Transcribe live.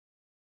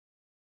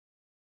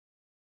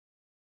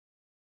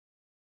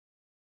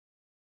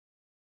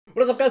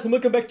What is up, guys, and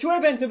welcome back to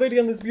a brand new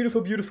video on this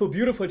beautiful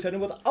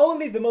channel with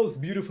only the most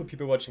beautiful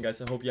people watching,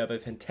 guys. I hope you have a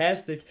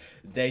fantastic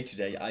day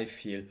today. I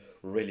feel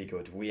really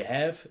good. We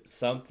have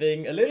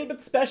something a little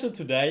bit special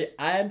today,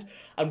 and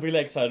I'm really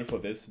excited for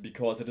this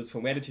because it is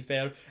from Vanity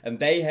Fair, and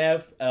they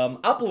have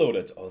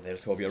uploaded. Oh,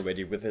 there's Hobby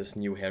already with his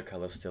new hair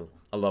color still.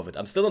 I love it.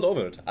 I'm still not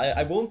over it.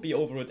 I won't be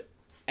over it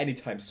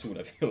anytime soon,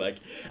 I feel like.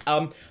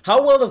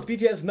 How well does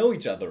BTS know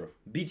each other?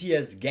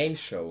 BTS game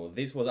show.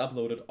 This was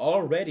uploaded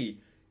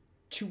already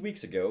 2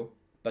 weeks ago,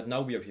 but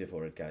now we are here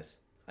for it, guys.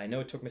 I know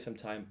it took me some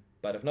time,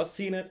 but I've not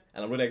seen it,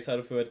 and I'm really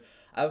excited for it.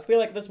 I feel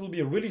like this will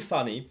be really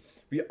funny.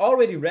 We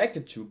already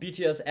reacted to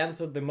BTS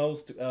answered the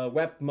most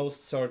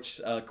most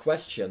searched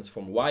questions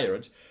from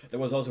Wired. That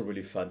was also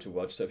really fun to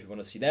watch. So if you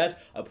want to see that,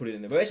 I'll put it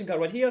in the information card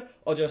right here,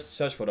 or just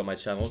search for it on my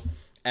channel.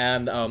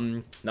 And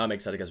now I'm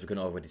excited, guys. We can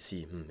already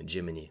see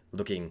Jiminy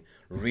looking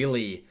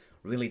really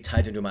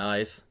tight into my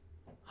eyes.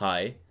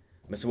 Hi.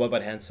 Mr.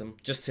 Worldwide Handsome,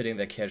 just sitting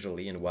there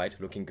casually in white,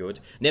 looking good.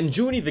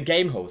 Namjoon, the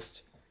game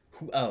host.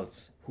 Who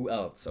else? Who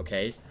else,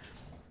 okay?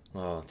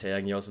 Oh,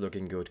 Taeyang also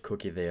looking good.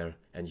 Cookie there,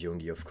 and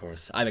Yoongi, of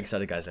course. I'm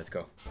excited, guys. Let's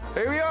go.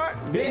 Here we are,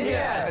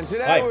 BTS! And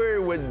today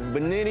we're with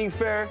Vanity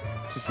Fair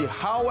to see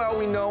how well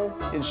we know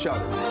each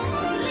other.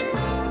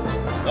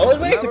 Oh, it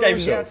makes a game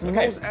show. Okay.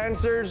 Most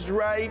answers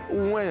right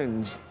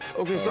wins.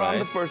 Okay, so I'm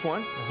the first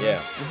one. Yeah.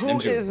 Who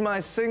is my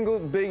single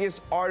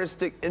biggest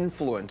artistic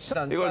influence?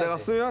 이걸 내가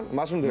쓰면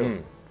맞추면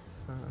돼요.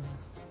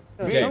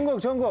 Okay.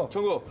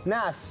 Jungkook.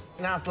 Nas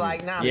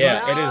like Nas.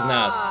 Yeah, it is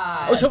Nas.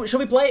 Oh, shall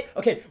we play?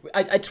 Okay,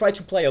 I tried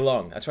to play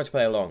along.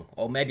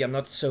 Oh, maybe I'm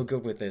not so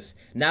good with this.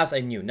 Nas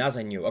I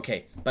knew.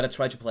 Okay, but I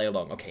tried to play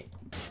along. Okay.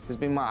 He's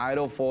been my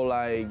idol for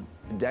like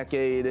a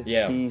decade.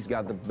 Yeah. He's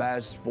got the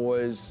best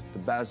voice, the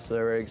best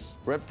lyrics.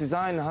 Rap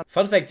design.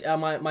 Fun fact,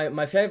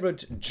 my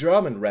favorite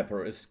German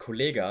rapper is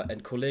Kollega,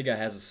 and Kollega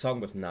has a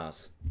song with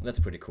Nas. That's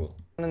pretty cool.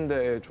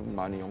 하는데 좀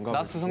많이 영감.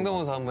 나스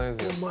성대모사 한번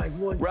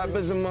해주세요. Rap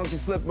is a monkey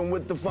flipping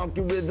with the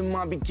funky rhythm.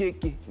 I be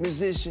kicking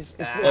musician.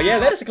 Oh yeah,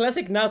 that is a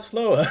classic Nas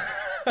flow.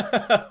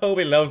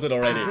 Hobie loves it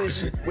already.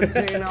 With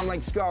pain, I'm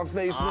like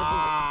Scarface.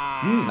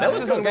 That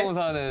was okay.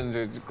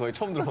 성대모사는 거의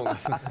처음 들어본 것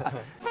같습니다.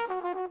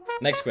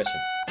 Next question.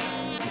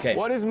 Okay.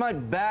 What is my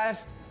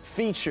best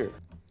feature?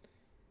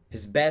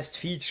 His best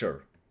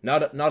feature,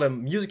 not a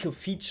musical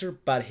feature,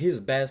 but his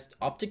best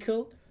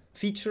optical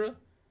feature.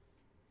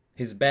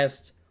 His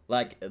best,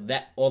 like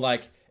that, or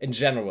like in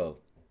general.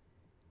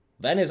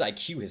 Then his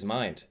IQ, his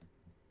mind.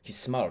 He's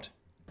smart.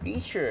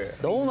 Feature.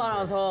 너무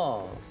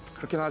많아서.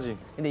 그렇긴 하지.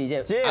 근데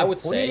이제 I would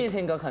say 본인이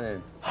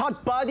생각하는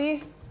hot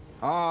body.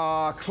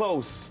 아,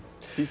 close.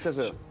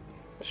 비슷했어요.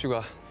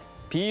 슈가.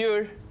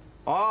 비율.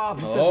 아,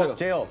 비슷했어요.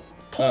 제요.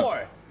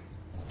 톨.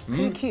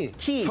 큰 키.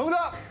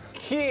 정답.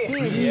 키.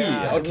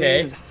 Yeah,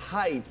 okay.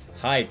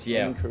 Height,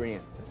 yeah. In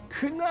Korean.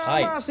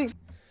 Height.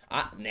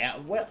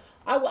 Well,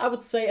 I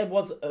would say it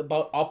was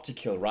about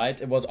optical, right?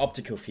 It was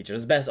optical feature.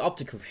 His best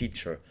optical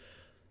feature.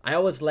 I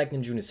always liked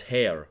Namjoon's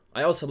hair.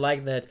 I also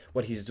like that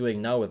what he's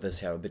doing now with his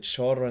hair, a bit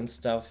shorter and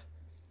stuff.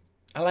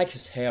 I like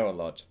his hair a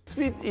lot.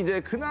 스핏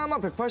이제 그나마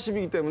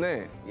 180이기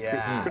때문에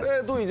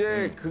그래도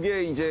이제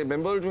그게 이제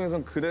멤버들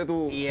중에선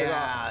그래도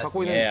제가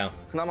갖고 있는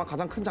그나마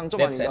가장 큰 장점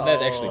아닌가.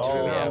 That's actually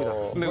true.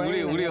 Yeah.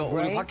 근데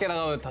우리 밖에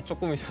나가면 다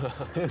조금이잖아.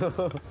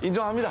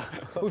 인정합니다.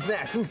 Who's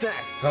next?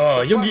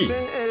 Oh,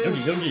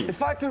 Yoongi.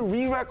 If I could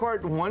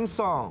re-record one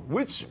song,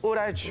 which would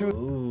I choose?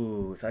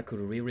 Ooh, if I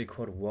could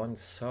re-record one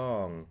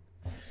song.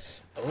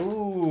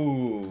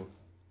 Ooh,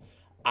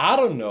 I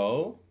don't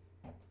know.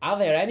 Are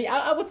there any?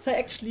 I would say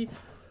actually,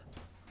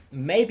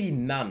 maybe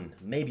none.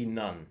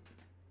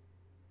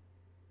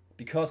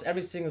 Because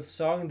every single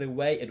song, the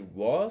way it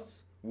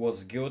was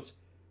good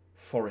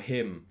for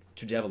him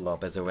to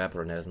develop as a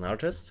rapper and as an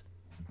artist.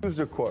 Who's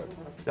your core?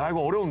 야,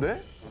 이거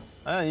어려운데?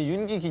 아니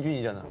윤기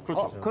기준이잖아.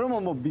 그렇죠.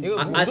 그러면 뭐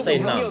I say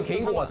none.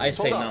 개인 것 같아. I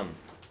say none.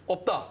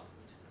 없다.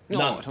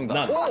 None.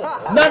 정답.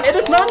 None. It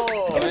is none.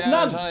 It is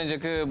none. 저는 이제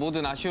그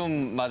모든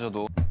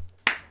아쉬움마저도.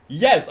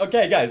 Yes.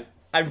 Okay, guys.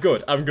 I'm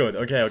good.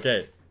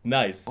 Okay.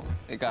 Nice.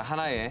 그러니까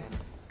하나의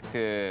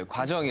그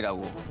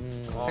과정이라고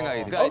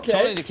생각이 들어요. 그러니까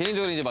저는 이제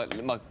개인적으로 이제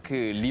막 그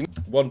림.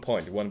 One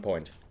point.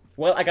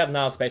 Well, I got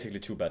Nas basically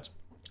 2, but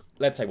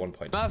let's say 1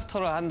 point.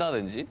 마스터를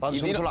한다든지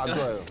저는 별로 안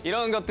좋아해요.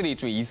 이런 것들이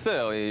좀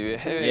있어요.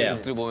 해외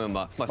것들 보면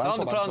막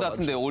사운드 클라우드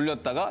같은데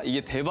올렸다가 이게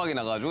대박이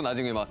나가지고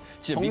나중에 막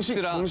진짜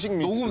믹스랑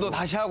녹음도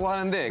다시 하고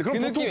하는데 그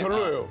느낌이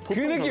별로예요. 그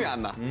느낌이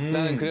안 나.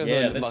 나는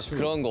그래서 막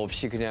그런 거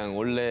없이 그냥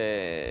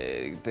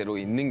원래대로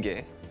있는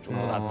게 좀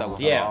더 낫다고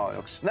생각해요.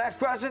 역시. Next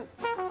question.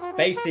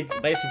 Basic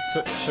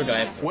sugar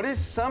answer. What is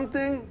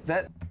something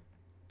that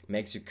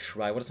makes you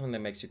cry? What is something that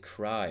makes you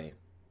cry?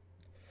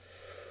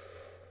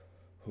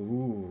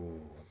 Ooh.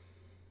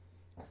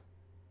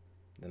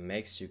 That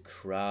makes you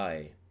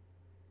cry.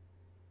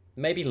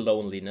 Maybe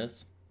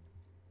loneliness.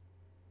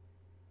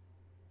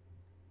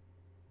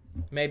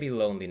 Maybe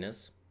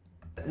loneliness.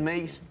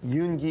 makes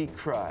Yoongi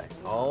cry?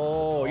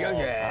 오,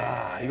 연기.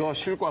 이거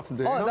쉬울 것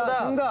같은데.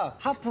 정답.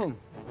 하품.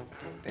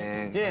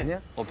 땡.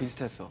 아니야?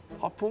 비슷했어.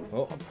 하품?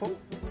 하품?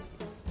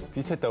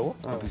 비슷했다고?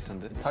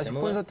 비슷한데? 다시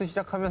콘서트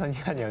시작하면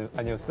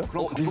아니었어?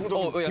 그럼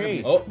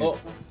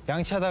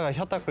양치하다가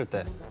혀 닦을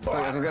때.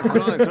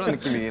 약간 그런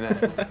느낌이긴 해.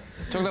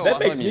 정답 That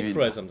makes me 와사비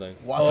cry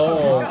sometimes.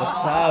 Oh,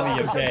 wasabi.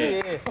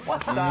 Okay.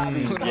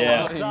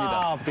 Yeah.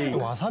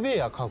 와사비에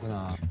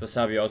약하구나.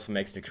 Wasabi also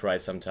makes me cry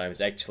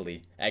sometimes.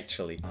 Actually.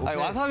 아니,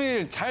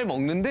 와사비를 잘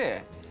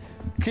먹는데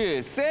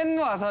그 센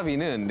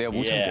와사비는 내가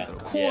못 참겠더라고.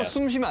 코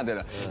숨 쉬면 안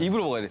되나.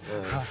 입으로 먹어야 돼.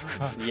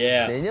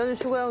 Yeah. 내년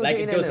슈가 Like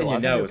it goes in 형식에는 your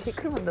와사비 nose.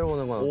 케이크를 만들어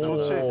보는 건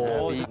좋지.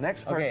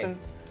 Next person.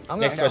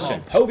 Next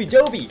question. Hobie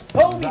Doby.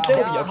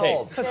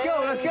 Okay. Let's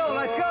go, let's go,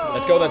 let's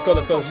go.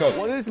 Let's go.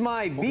 What is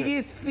my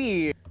biggest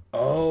fear?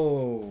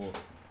 Oh,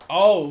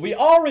 we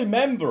all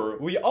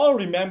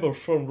remember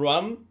from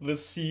Run the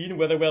scene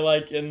where they were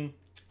like in,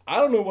 I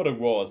don't know what it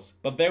was,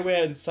 but they were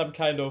in some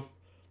kind of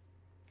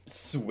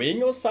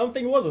swing or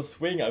something. It was a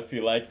swing, I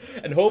feel like.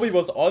 And Hobie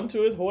was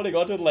onto it, holding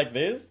onto it like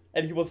this,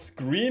 and he was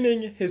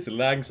screaming his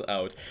lungs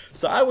out.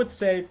 So I would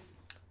say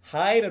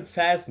hide and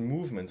fast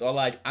movements, or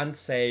like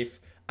unsafe,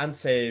 I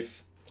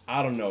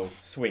don't know,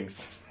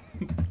 swings.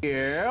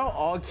 Yeah,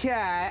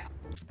 okay.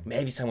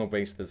 Maybe someone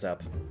brings this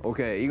up.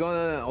 오케이,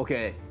 이거는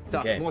오케이. 자,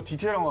 Okay. 뭔가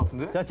디테일한 것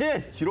같은데? 자,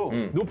 찐. 길어.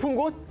 높은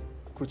곳?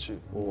 그렇지.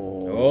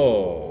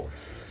 Oh.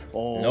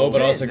 No,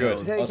 but also good.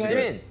 Also good.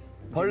 재민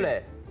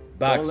벌레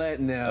Bugs. Bullet,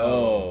 no.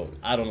 Oh,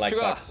 I don't like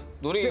슈가 bugs.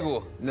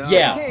 놀이기구.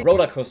 Yeah,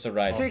 roller coaster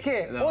rides.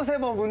 이렇게 옷에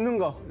뭐 묻는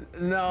거.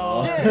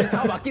 No.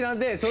 다 맞긴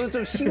한데 저는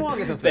좀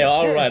심오하게 썼어요. They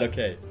are alright,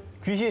 okay.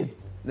 귀신.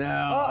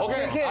 No.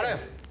 오케이. 아래.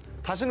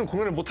 다시는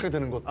공연을 못 하게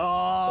되는 것.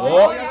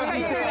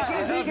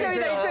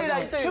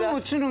 이쪽이다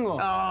춤 추는 거.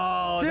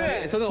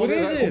 저는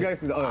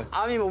공개하겠습니다.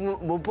 암이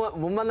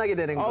못 만나게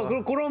되는 거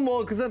그런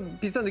뭐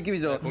비슷한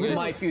느낌이죠.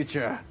 My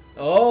future.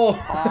 Oh,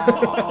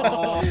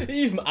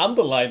 even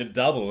underlined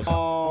double.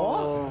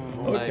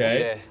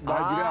 Okay.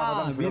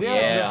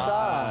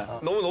 Yeah.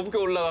 너무 높게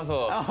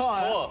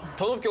올라가서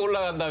더 높게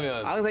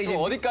올라간다면 항상 이제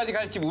좀 어디까지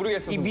갈지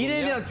모르겠어. 이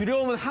미래에 대한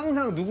두려움은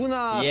항상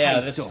누구나 Yeah,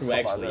 다 that's 있죠. true.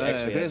 Actually, 네,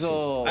 that's 그래서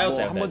true. I 뭐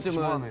also 한 have that.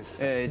 번쯤은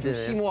예, 좀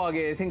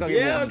심오하게 생각해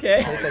Yeah, 보면.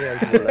 okay.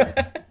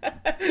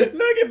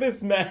 Look at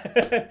this man.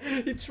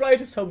 He tried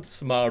to sound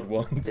smart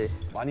once.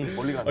 많이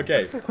멀리 가네.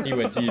 Okay, he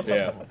went deep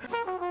there.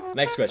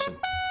 Next question.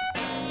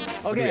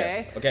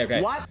 Okay. Okay.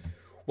 What?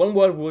 One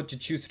word would you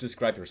choose to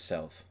describe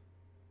yourself?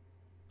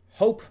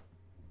 Hope.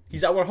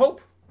 He's our hope.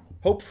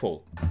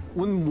 Hopeful.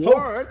 One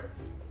word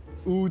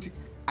would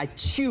I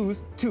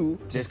choose to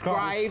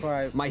describe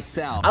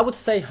myself? I would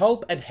say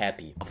hope and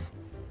happy.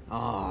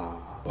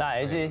 나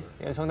알지.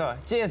 이거 정답.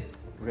 찐.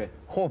 그래.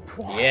 Hope.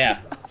 Yeah.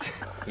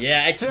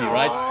 Yeah, actually,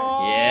 right?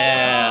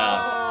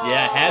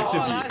 Yeah, had to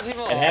be.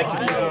 It had to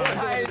be hope.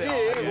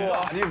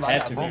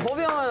 Had to be.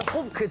 호병은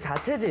홉 그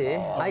자체지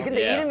아니 근데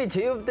Yeah. 이름이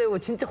제이홉되고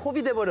진짜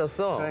홉이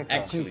돼버렸어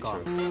Actually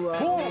true.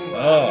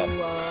 Oh,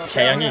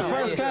 재영이.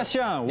 First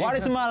question. What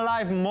is my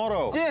life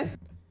motto? 찐.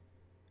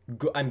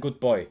 I'm good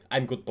boy.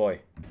 I'm good boy.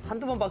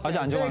 한두 번밖에 아직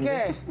안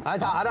정하는데.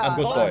 다 알아. I'm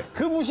good boy.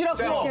 그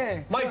무시라고.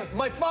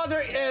 My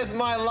father is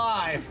my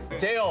life.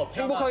 제요.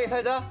 행복하게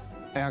살자.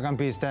 약간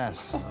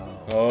비슷했어.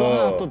 또 Oh.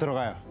 하나 또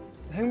들어가요.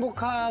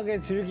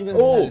 행복하게 즐기면서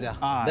Oh, 살자.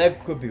 that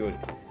could be good.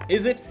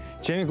 Is it?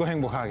 재밌고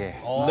행복하게.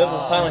 Live a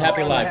fun,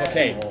 happy life.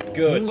 Okay,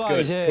 good, 뭔가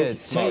good. 이제 Good,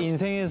 제 smart.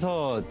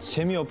 인생에서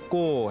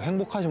재미없고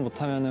행복하지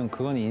못하면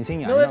그건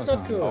인생이 No, that's 아니라고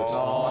not good.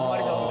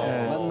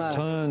 생각해요.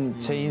 저는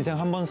제 인생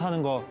한 번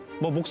사는 거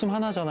뭐 목숨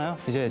하나잖아요.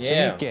 이제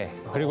재밌게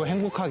그리고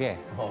행복하게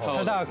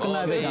살다가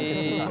끝나야 되지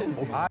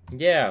않겠습니까?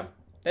 Yeah,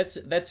 that's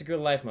a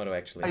good life motto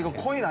actually. 이거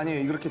코인 아니에요.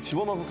 이렇게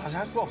집어넣어서 다시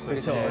할 수가 없어요.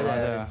 그렇죠.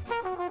 맞아요.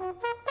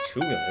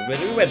 True.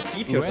 We went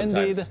deep here When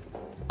did sometimes.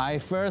 I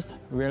first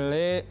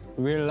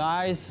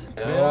realize?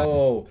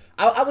 Oh,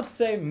 I would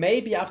say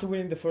maybe after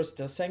winning the first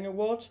Sang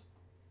award.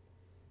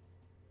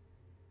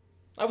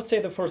 I would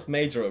say the first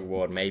major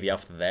award, maybe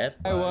after that.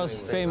 I was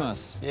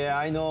famous. Yeah,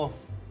 I know.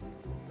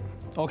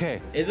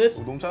 Okay. Is it?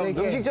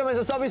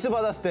 음식점에서 서비스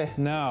받았을 때.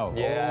 No.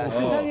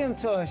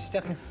 스타디움처럼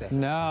시작했을 때.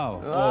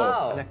 No.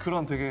 와우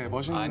그런 되게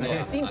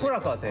멋있는.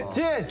 심플할 것 같아.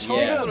 찐.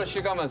 처음으로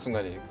실감한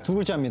순간이니까. 두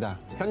글자입니다.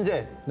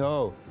 현재.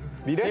 No.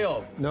 미래.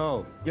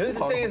 No.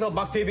 연습생에서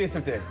막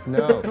데뷔했을 때.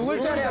 No. 두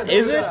글자리야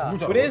Is it?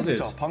 What is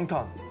it?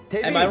 방탄.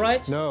 Am I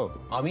right? No.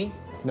 아미.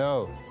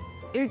 No.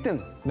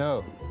 1등.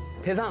 No.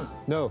 대상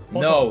No.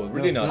 No,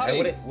 really not.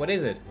 할인. What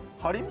is it?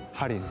 할인?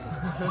 할인.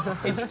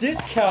 It's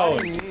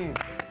discount.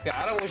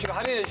 알아보시고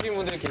할인해주시는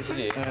분들이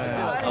계시지.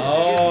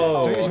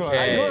 Oh, 되게 좋아요.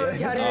 okay.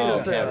 이렇게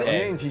할인해줬어요. Okay.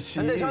 메인 DC.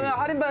 근데 저는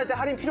할인 받을 때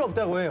할인 필요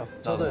없다고 해요.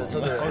 저도요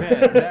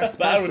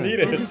But I don't need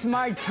it. This is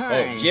my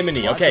turn Oh,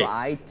 Jiminy, okay.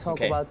 I talk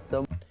Okay. about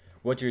the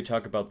What do you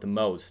talk about the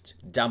most?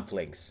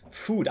 Dumplings.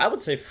 Food. I would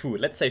say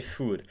food. Let's say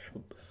food.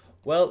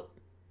 Well,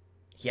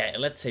 yeah,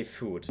 let's say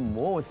food.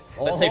 most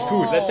Let's say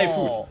food. Let's say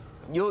food.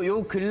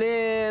 요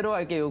근래로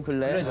할게요 요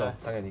근래 그래죠,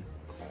 당연히.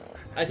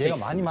 I say 얘가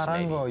많이 food, 말하는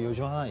maybe. 거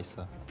요즘 하나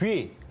있어.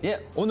 뷔. 예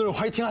오늘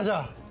화이팅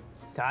하자.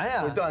 자,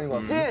 아니야. 절대 아닌 것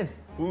같아. 찐.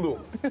 운동.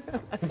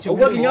 Oh,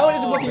 working out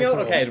is working out.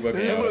 Okay,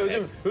 working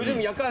out.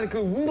 요즘 약간 그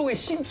운동에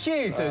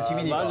심취해 있어요,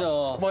 지민이가. 맞아.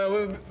 뭐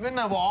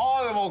맨날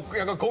뭐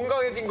약간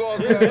건강해진 거.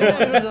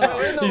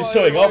 He's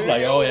showing off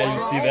like, oh yeah, you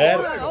see that?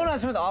 오늘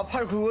아침에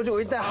팔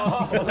굵어지고 있다.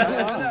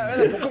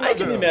 I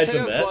can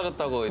imagine that.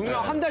 좋아졌다고.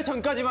 분명 한 달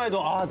전까지만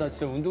해도 아 나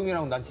진짜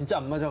운동이랑 난 진짜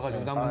안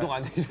맞아가지고 난 운동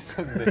안 하기로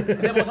했었는데.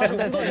 근데 뭐 사실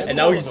운동 And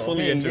now he's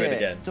fully into it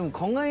again. 좀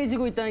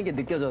건강해지고 있다는 게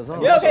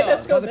느껴져서. Yeah, okay,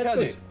 that's good. That's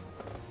good.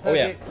 Oh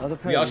yeah,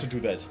 we all should do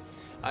that.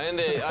 아니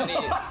근데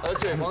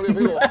그렇지 광대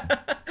피고.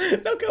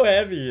 Don't go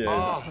heavy.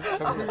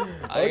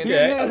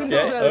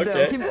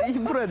 Okay.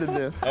 힘 풀어야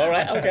된대요. All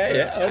right. Okay.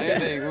 Yeah. 아니 Okay.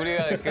 근데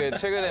우리가 그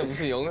최근에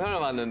무슨 영상을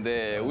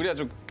봤는데 우리가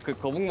좀 그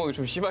거북목이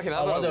좀 심하긴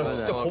하더라고요. 맞아요.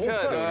 진짜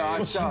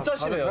거북해요. 진짜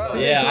심해요.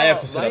 Yeah, I have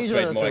to sit up 많이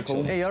straight more 좋아졌어요.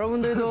 actually. 네,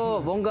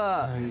 여러분들도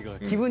뭔가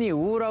기분이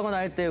우울하거나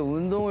할 때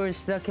운동을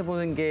시작해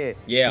보는 게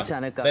Yeah, 좋지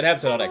않을까? that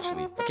helps a lot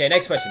actually. Okay,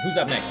 next question. Who's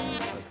up next?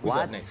 Who's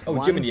up next? Oh,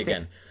 one Jiminy thing-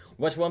 again.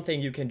 What's one thing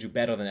you can do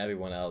better than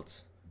everyone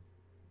else?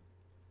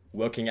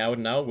 Working out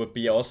now would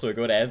be also a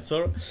good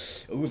answer.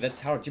 Ooh,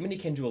 that's hard. Jiminy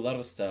can do a lot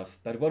of stuff,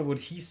 but what would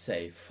he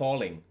say?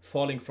 Falling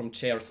from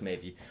chairs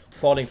maybe.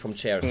 Falling from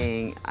chairs.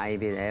 I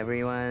beat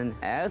everyone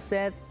else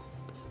at.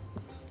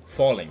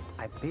 Falling.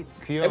 I beat.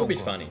 That would be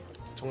funny.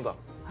 정답.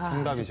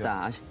 정답이죠.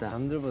 아쉽다.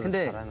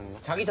 근데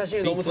자기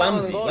자신이 Being 너무 사랑하는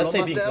clumsy. 거. Let's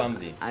say being love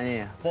clumsy.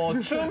 아니에요. 뭐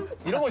춤?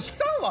 이런 거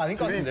식상한 거 아닐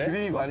것 같은데.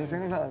 들이 많이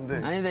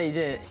생각나는데. 아닌데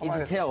이제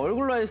제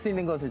얼굴로 할 수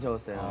있는 것을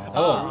적었어요.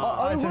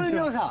 얼굴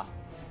묘사.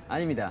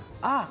 아닙니다.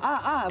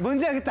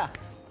 뭔지 알겠다.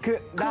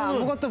 나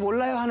아무것도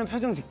몰라요 하는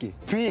표정 짓기.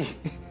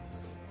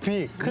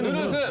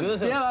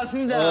 눈웃음. 예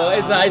맞습니다. Oh,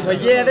 his eyes.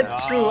 Yeah, that's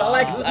true. I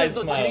like his eyes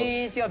smile.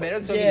 지민 씨가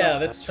매력적이다. Yeah,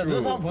 that's true.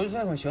 눈썹 한번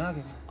보여주세요, 그럼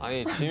시원하게.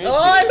 아니 지민 씨. Oh,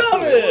 I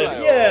love it.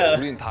 몰라요. Yeah.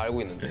 우린 다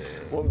알고 있는데.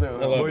 뭔데요?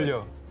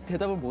 뭘요?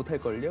 대답을 못 할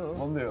걸요.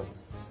 뭔데요?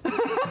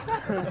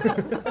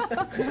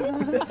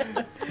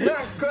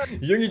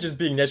 Youngie just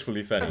being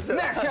naturally funny.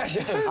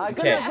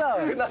 Okay.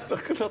 끝났어.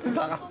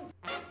 나가.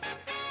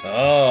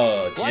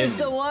 Oh, What's Jin.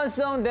 the one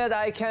song that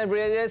I can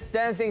resist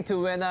dancing to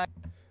when I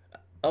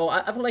Oh,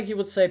 I feel like he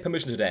would say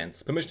permission to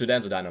dance. Permission to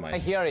dance with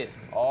Dynamite. hear it?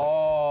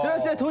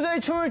 들었을 때 도저히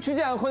춤을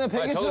추지 않고는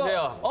배길 수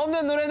적으세요.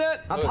 없는 노래는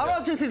바로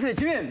맞출 수 있어요.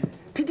 지민.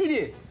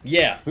 PTD.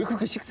 Yeah. 왜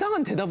그렇게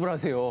식상한 대답을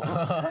하세요?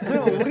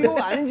 그럼 우리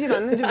곡 아닌지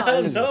맞는지 I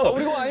don't know.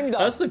 우리 곡 아닙니다.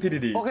 That's the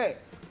PDD. 오케이.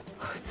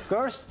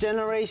 Girls'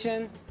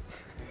 Generation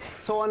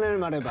소원을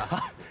말해봐.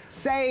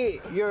 Say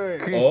your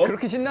어?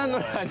 그렇게 신나는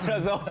노래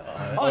아니라서.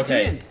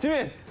 Okay.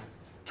 지민.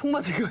 총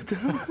맞을 것 같아.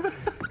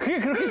 그게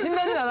그렇게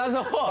신나진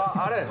않아서.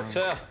 아래.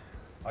 저요.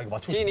 아, 이거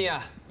맞추고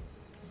찐이야.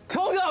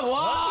 정답!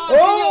 와!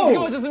 찐이 어떻게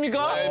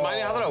맞췄습니까?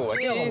 많이 하더라고.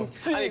 찐.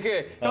 아니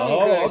그 형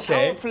Oh, 그 okay.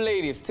 샤워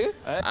플레이리스트?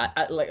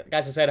 Like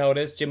guys, I said how it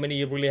is.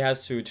 Jiminy really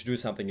has to do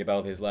something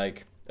about his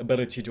like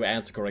ability to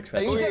answer correct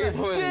questions.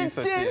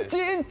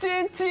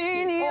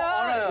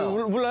 찐이야.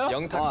 몰라요?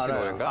 영탁 씨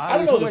노래인가? I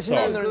don't know the 정말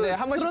신나는 song. 노래인데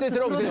한 번씩 때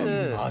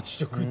들어보세요. 아,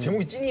 진짜 그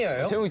제목이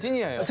찐이에요? 제목이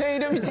찐이에요. 제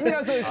이름이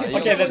찐이라서 이렇게.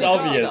 Okay, that's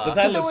obvious. The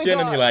title is Jin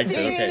and he likes it.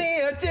 Okay.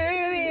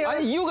 찐이야.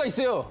 아니 이유가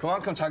있어요.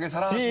 그만큼 자기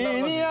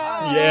사랑하신다는 거지.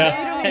 Yeah.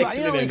 이름이 많이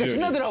Jin 나오니까 and Judy.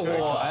 신나더라고.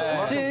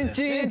 찐.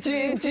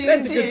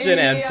 That's a good Jin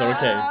answer.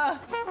 Okay.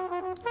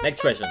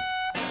 Next question.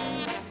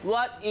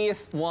 What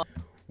is one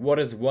What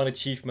is one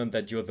achievement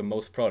that you're the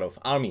most proud of?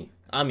 Army.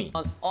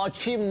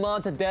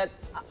 achievement that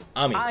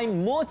Army.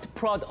 I'm most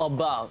proud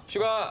about?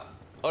 슈가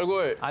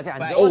얼굴. 아직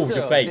안 Oh, 적었어요.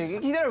 the face.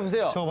 기다려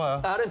보세요.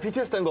 쳐봐요. 나는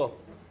BTS 된 거.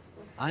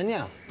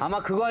 아니야.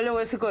 아마 그거 하려고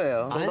했을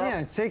거예요.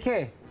 아니야.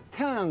 JK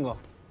태어난 거.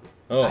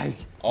 Oh,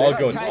 all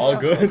good. All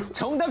good.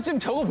 정답 좀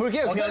적어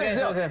볼게요.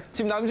 기다려주세요.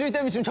 지금 남준이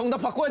때문에 지금 정답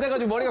바꿔야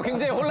돼가지고 머리가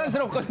굉장히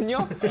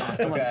혼란스럽거든요.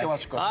 좀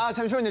맞출 거. 아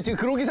잠시만요. 지금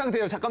그러기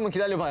상태예요. 잠깐만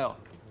기다려봐요.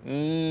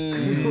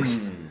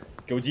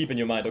 Go deep in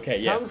your mind. Okay,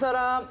 yeah. 다음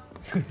사람.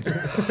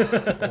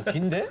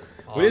 긴데?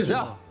 What is it?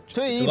 자,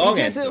 저희 이 It's a long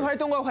BTS answer.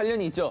 활동과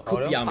관련이 있죠.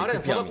 Could be Army.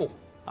 Could be Army.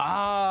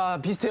 아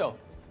비슷해요.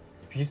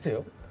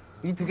 비슷해요?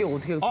 이 두 개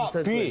어떻게 비슷할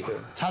수가 B. 있어요?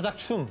 자작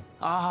춤.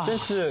 아.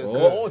 댄스.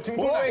 오,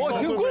 등골 브레이커.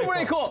 등골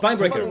브레이커. Spine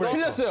breaker.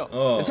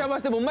 틀렸어요. 제가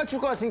봤을 때 못 맞출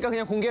것 같으니까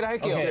그냥 공개를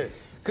할게요.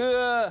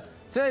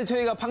 오케이.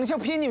 저희가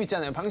방시혁 PD님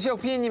있잖아요.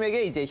 방시혁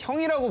PD님에게 이제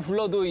형이라고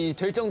불러도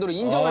될 정도로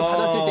인정을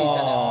받았을 때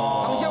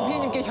있잖아요. 방시혁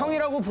PD님께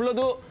형이라고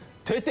불러도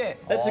될 때.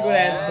 That's a good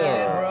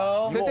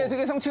answer. 그때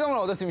되게 성취감을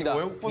얻었습니다.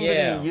 외국분들이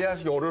Yeah.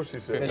 이해하시기 어려울 수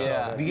있어요.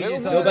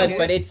 No,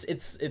 but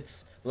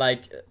it's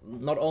like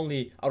not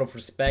only out of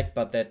respect,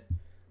 but that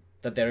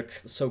they're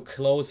so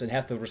close and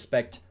have the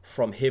respect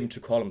from him to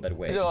call him that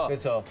way.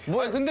 그렇죠.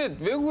 뭐야 근데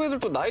외국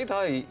애들도 나이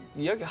다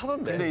이야기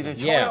하던데. 근데 이제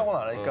Yeah. 형이라고는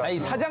안 하니까. 아니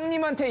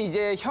사장님한테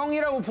이제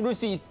형이라고 부를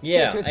수 있게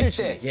Yeah, 됐을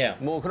actually, 때.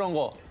 yeah. 뭐 그런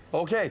거.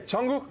 오케이,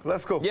 정국,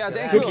 let's go. Yeah,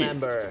 thank you.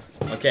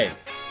 Okay.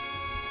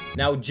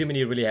 Now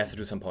Jiminy really has to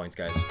do some points,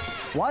 guys.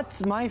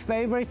 What's my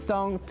favorite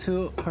song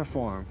to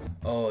perform?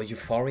 Oh,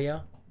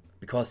 Euphoria,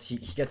 because he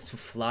gets to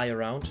fly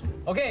around.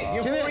 오케이,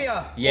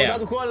 유포리아. Yeah.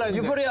 나도 그거 하려 했는데.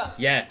 유포리아.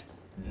 Yeah.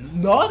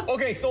 Not?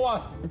 오케이, so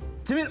what?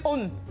 지민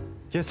온.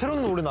 얘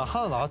새로운 노래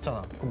하나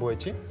나왔잖아. 그거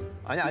뭐였지?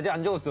 아니 아직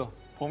안 적었어.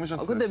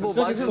 퍼미션. 근데 뭐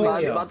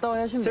맞다고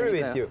하시면 Sorry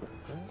되니까요. with you.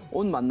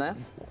 온 맞나요?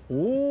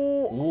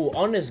 Ooh,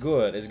 on is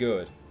good. Is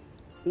good.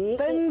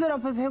 팬들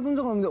앞에서 해본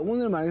적은 없는데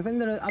오늘 만약에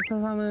팬들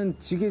앞에서 하면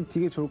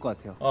되게 좋을 것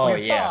같아요. Oh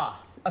yeah.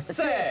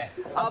 Say,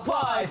 a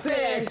 5,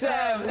 6,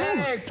 7,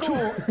 8,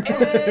 9,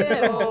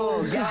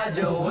 1.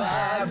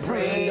 가져와,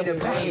 bring the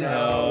pain.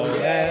 Oh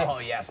yeah. Oh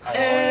yes.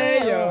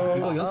 Ayo.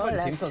 이거 연습할 때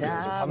재밌었는데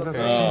밤새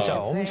진짜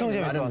엄청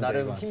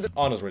재밌었는데.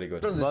 On is really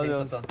good.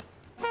 재밌었던.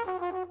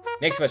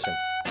 Next question.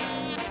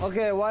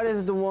 Okay, what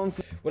is the one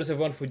food? What is the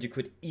one food you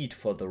could eat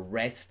for the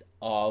rest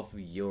of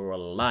your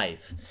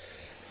life?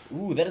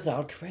 Ooh, that is a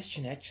hard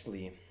question,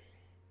 actually.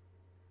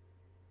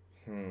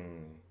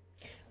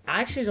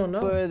 I actually don't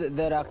know. Food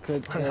that I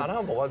could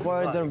eat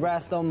for the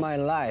rest of my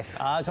life.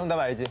 아 정답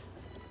알지?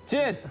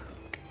 진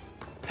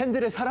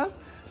팬들의 사랑?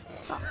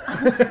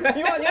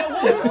 이거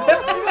아니라고?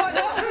 이거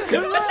맞아?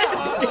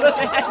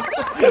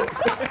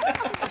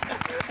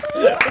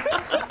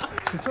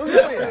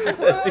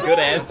 That's a good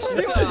answer.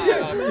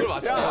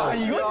 야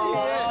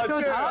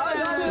이거지.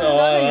 Oh,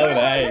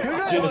 hey.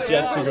 Jin is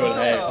just too good.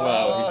 Hey,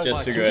 wow, he's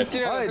just too good.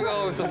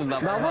 생각하고 있었던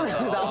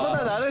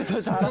나보다 나를 더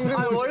잘하는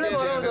거. 원래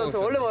뭐라고 적었어?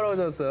 원래 뭐라고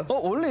적었어요?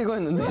 원래 이거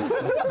했는데.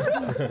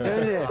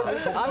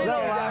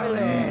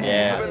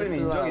 Yeah.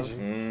 인정이지.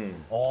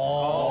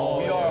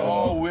 We are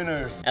all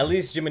winners. At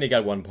least Jiminy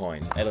got 1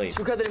 point. At least.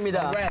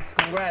 축하드립니다. Congrats.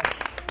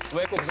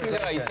 왜 꼭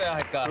승자가 있어야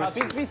할까? 아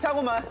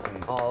비슷비슷하고만.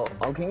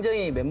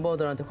 굉장히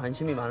member들한테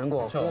관심이 많은 것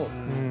같고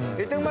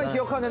 1등만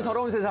기억하는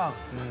더러운 세상.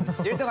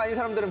 1등 아닌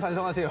사람들은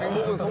반성하세요.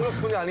 행복은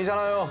성적순이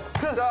아니잖아요.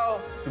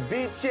 So, the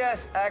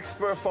BTS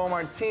expert from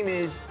our team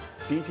is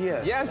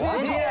BTS. Yes,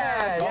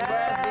 BTS.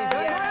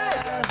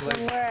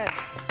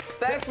 Congrats.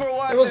 Thanks for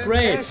watching. That was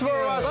great. Thanks for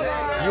watching.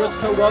 You are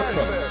so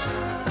welcome.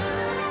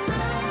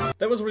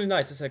 That was really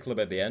nice. Is there a clip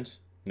at the end?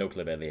 No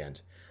clip at the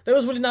end. That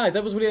was really nice.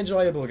 That was really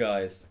enjoyable,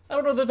 guys. I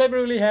don't know, that made me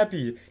really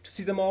happy to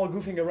see them all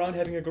goofing around,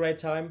 having a great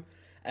time.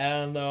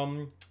 And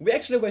we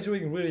actually were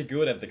doing really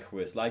good at the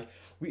quiz. Like,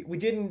 we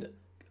didn't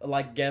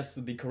like guess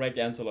the correct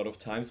answer a lot of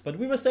times, but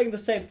we were saying the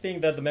same thing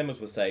that the members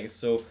were saying.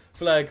 So I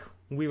feel like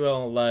we were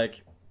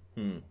like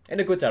in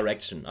a good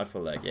direction, I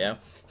feel like, yeah.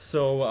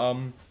 So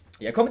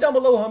yeah, comment down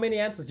below how many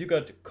answers you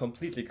got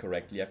completely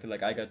correctly. I feel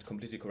like I got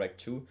completely correct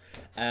too.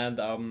 And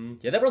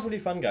yeah, that was really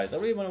fun, guys. I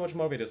really want to watch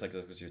more videos like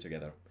this with you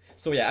together.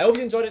 So yeah, I hope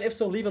you enjoyed it. If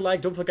so, leave a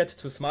like. Don't forget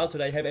to smile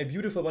today. Have a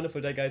beautiful,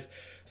 wonderful day, guys.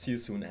 See you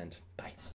soon and bye.